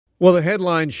Well, the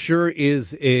headline sure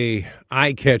is a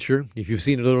eye catcher. If you've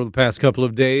seen it over the past couple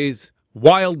of days,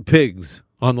 wild pigs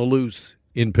on the loose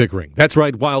in Pickering. That's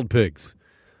right, wild pigs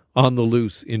on the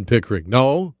loose in Pickering.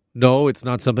 No, it's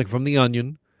not something from The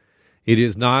Onion. It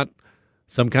is not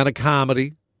some kind of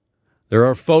comedy. There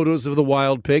are photos of the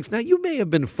wild pigs. Now, you may have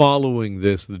been following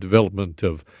the development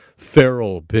of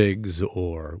feral pigs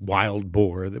or wild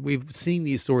boar. We've seen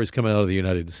these stories come out of the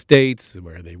United States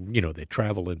where they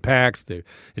travel in packs. They're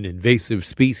an invasive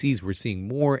species. We're seeing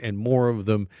more and more of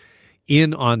them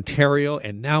in Ontario.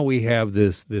 And now we have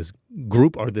this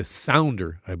group, or this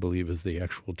sounder, I believe is the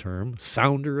actual term,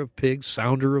 sounder of pigs,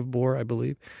 sounder of boar, I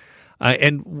believe.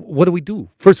 And what do we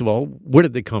do? First of all, where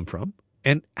did they come from?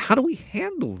 And how do we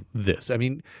handle this? I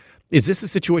mean, is this a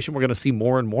situation we're going to see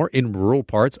more and more in rural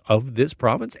parts of this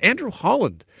province? Andrew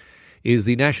Holland is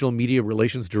the National Media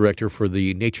Relations Director for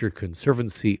the Nature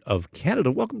Conservancy of Canada.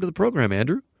 Welcome to the program,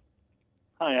 Andrew.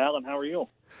 Hi, Alan. How are you?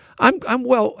 I'm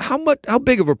well. How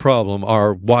big of a problem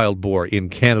are wild boar in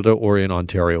Canada or in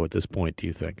Ontario at this point, do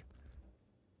you think?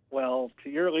 Well, to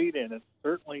your lead-in, it's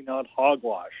certainly not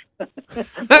hogwash. That's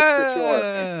for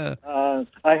sure.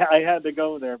 I had to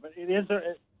go there, but it is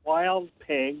wild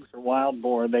pigs or wild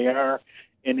boar. They are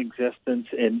in existence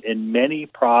in many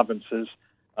provinces.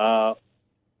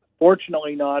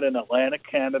 Fortunately, not in Atlantic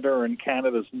Canada or in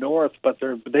Canada's north, but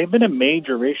they've been a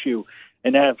major issue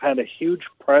and have had a huge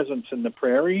presence in the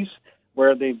prairies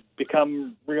where they've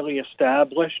become really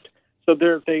established. So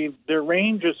their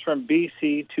range is from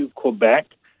BC to Quebec.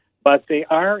 But they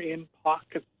are in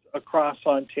pockets across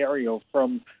Ontario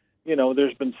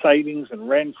there's been sightings in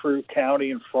Renfrew County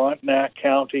and Frontenac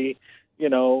County,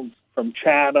 from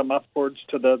Chatham upwards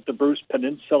to the Bruce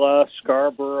Peninsula,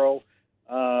 Scarborough.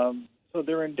 So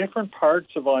they're in different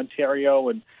parts of Ontario,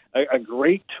 and a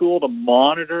great tool to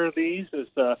monitor these is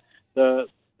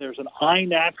there's an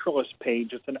iNaturalist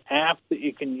page. It's an app that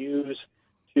you can use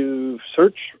to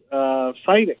search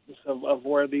sightings of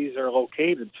where these are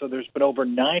located. So there's been over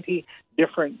 90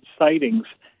 different sightings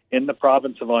in the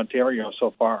province of Ontario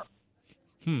so far.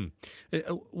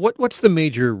 What's the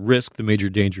major risk, the major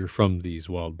danger from these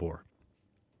wild boar?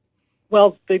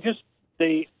 Well,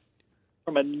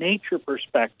 from a nature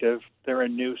perspective, they're a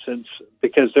nuisance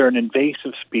because they're an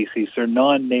invasive species. They're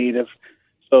non-native,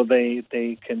 so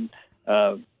they can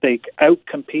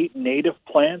outcompete native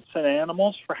plants and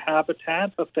animals for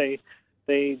habitat, but they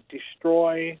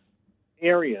destroy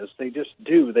areas. They just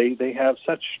do. They have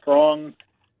such strong,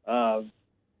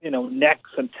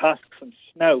 necks and tusks and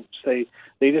snouts. They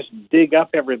just dig up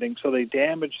everything. So they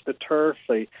damage the turf.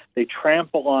 They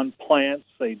trample on plants.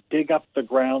 They dig up the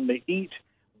ground. They eat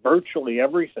virtually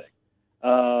everything.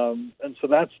 And so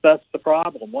that's the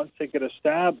problem. Once they get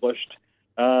established,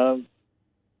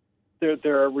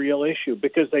 they're a real issue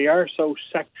because they are so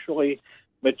sexually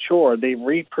mature. They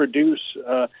reproduce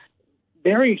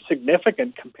very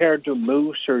significant compared to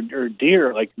moose or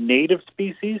deer, like native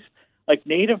species. Like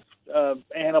native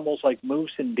animals like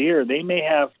moose and deer, they may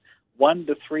have 1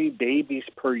 to 3 babies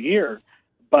per year.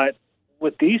 But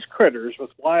with these critters,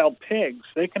 with wild pigs,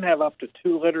 they can have up to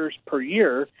 2 litters per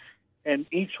year, and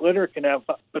each litter can have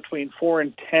between 4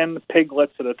 and 10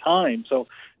 piglets at a time. So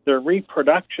their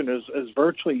reproduction is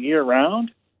virtually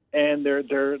year-round, and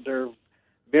they're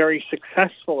very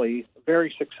successful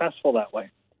that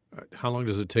way. How long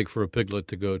does it take for a piglet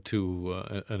to go to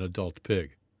an adult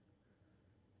pig?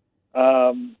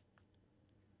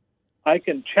 I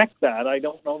can check that. I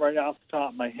don't know right off the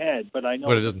top of my head, but I know.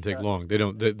 But it doesn't take long. They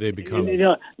don't. They become.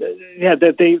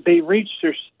 They reach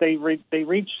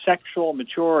sexual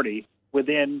maturity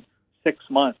within 6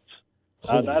 months.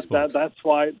 That's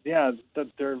why.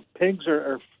 Their pigs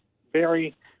are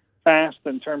very fast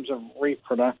in terms of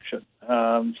reproduction.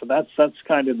 So that's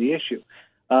kind of the issue.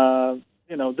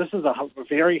 This is a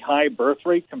very high birth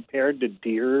rate compared to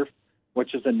deer,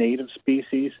 which is a native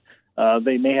species.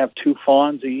 They may have 2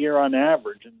 fawns a year on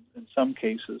average in some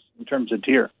cases in terms of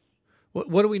deer.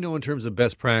 What do we know in terms of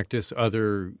best practice,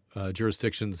 other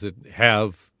jurisdictions that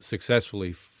have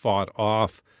successfully fought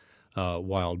off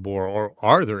wild boar, or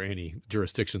are there any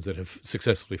jurisdictions that have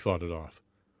successfully fought it off?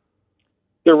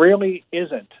 There really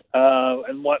isn't.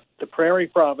 And what the prairie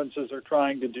provinces are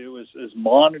trying to do is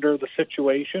monitor the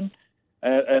situation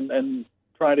and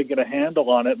try to get a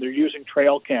handle on it. They're using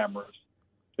trail cameras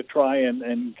to try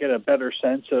and get a better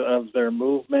sense of their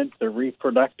movement, their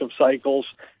reproductive cycles,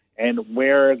 and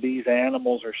where these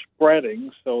animals are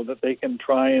spreading so that they can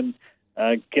try and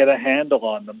get a handle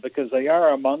on them, because they are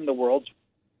among the world's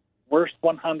worst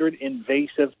 100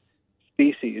 invasive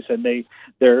species, and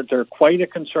they're quite a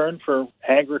concern for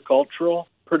agricultural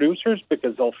producers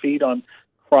because they'll feed on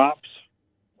crops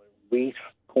wheat,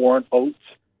 corn, oats,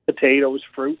 potatoes,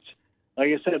 fruits. Like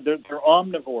I said, they're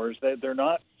omnivores. They're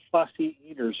not fussy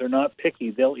eaters. They're not picky.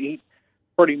 They'll eat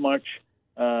pretty much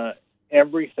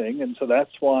everything, and so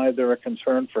that's why they're a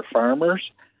concern for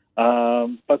farmers.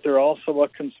 But they're also a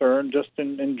concern just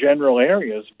in general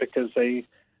areas because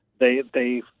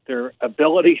their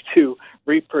ability to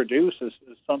reproduce is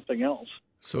something else.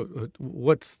 So,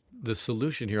 what's the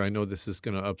solution here? I know this is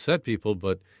going to upset people,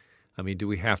 but I mean, do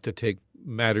we have to take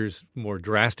matters more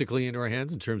drastically into our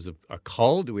hands in terms of a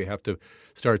cull? Do we have to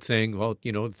start saying, well,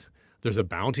 there's a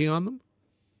bounty on them?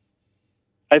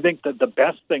 I think that the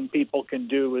best thing people can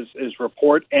do is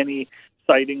report any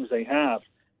sightings they have.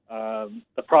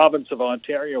 The province of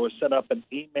Ontario has set up an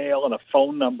email and a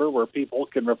phone number where people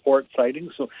can report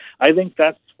sightings. So I think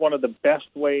that's one of the best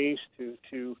ways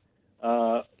to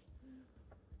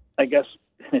I guess,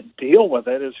 deal with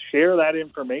it is share that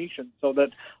information so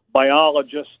that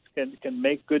biologists can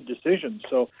make good decisions.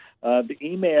 So the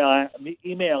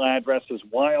email address is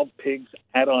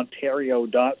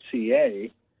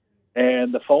wildpigs@ontario.ca,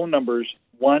 and the phone number is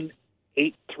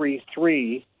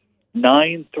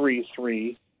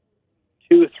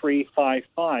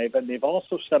 1-833-933-2355. And they've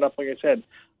also set up, like I said,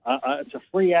 it's a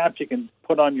free app you can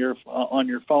put on your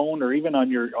phone or even on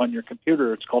your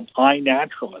computer. It's called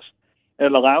iNaturalist.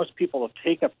 It allows people to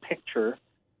take a picture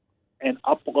and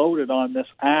upload it on this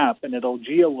app, and it'll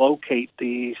geolocate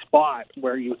the spot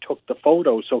where you took the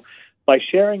photo. So by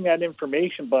sharing that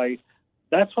information,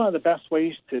 that's one of the best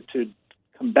ways to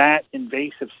combat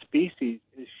invasive species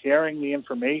is sharing the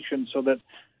information so that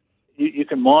you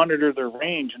can monitor their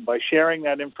range. And by sharing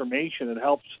that information, it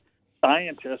helps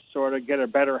scientists sort of get a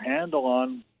better handle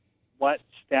on what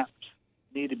steps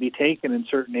need to be taken in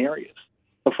certain areas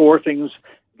before things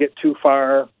get too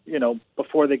far,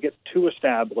 before they get too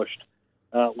established,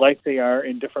 like they are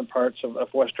in different parts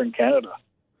of Western Canada.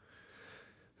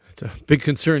 It's a big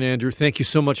concern, Andrew. Thank you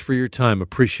so much for your time.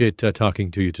 Appreciate talking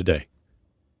to you today.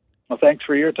 Well, thanks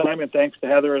for your time, and thanks to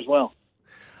Heather as well.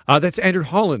 That's Andrew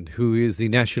Holland, who is the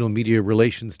National Media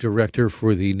Relations Director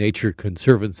for the Nature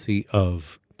Conservancy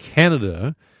of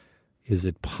Canada. Is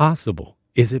it possible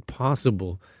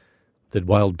that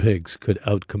wild pigs could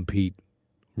outcompete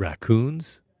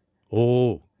raccoons?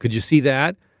 Oh, could you see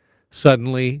that?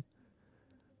 Suddenly,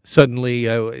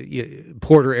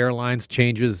 Porter Airlines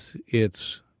changes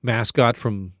its mascot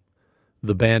from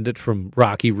the bandit, from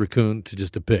Rocky Raccoon to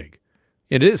just a pig.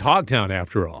 It is Hogtown,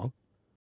 after all.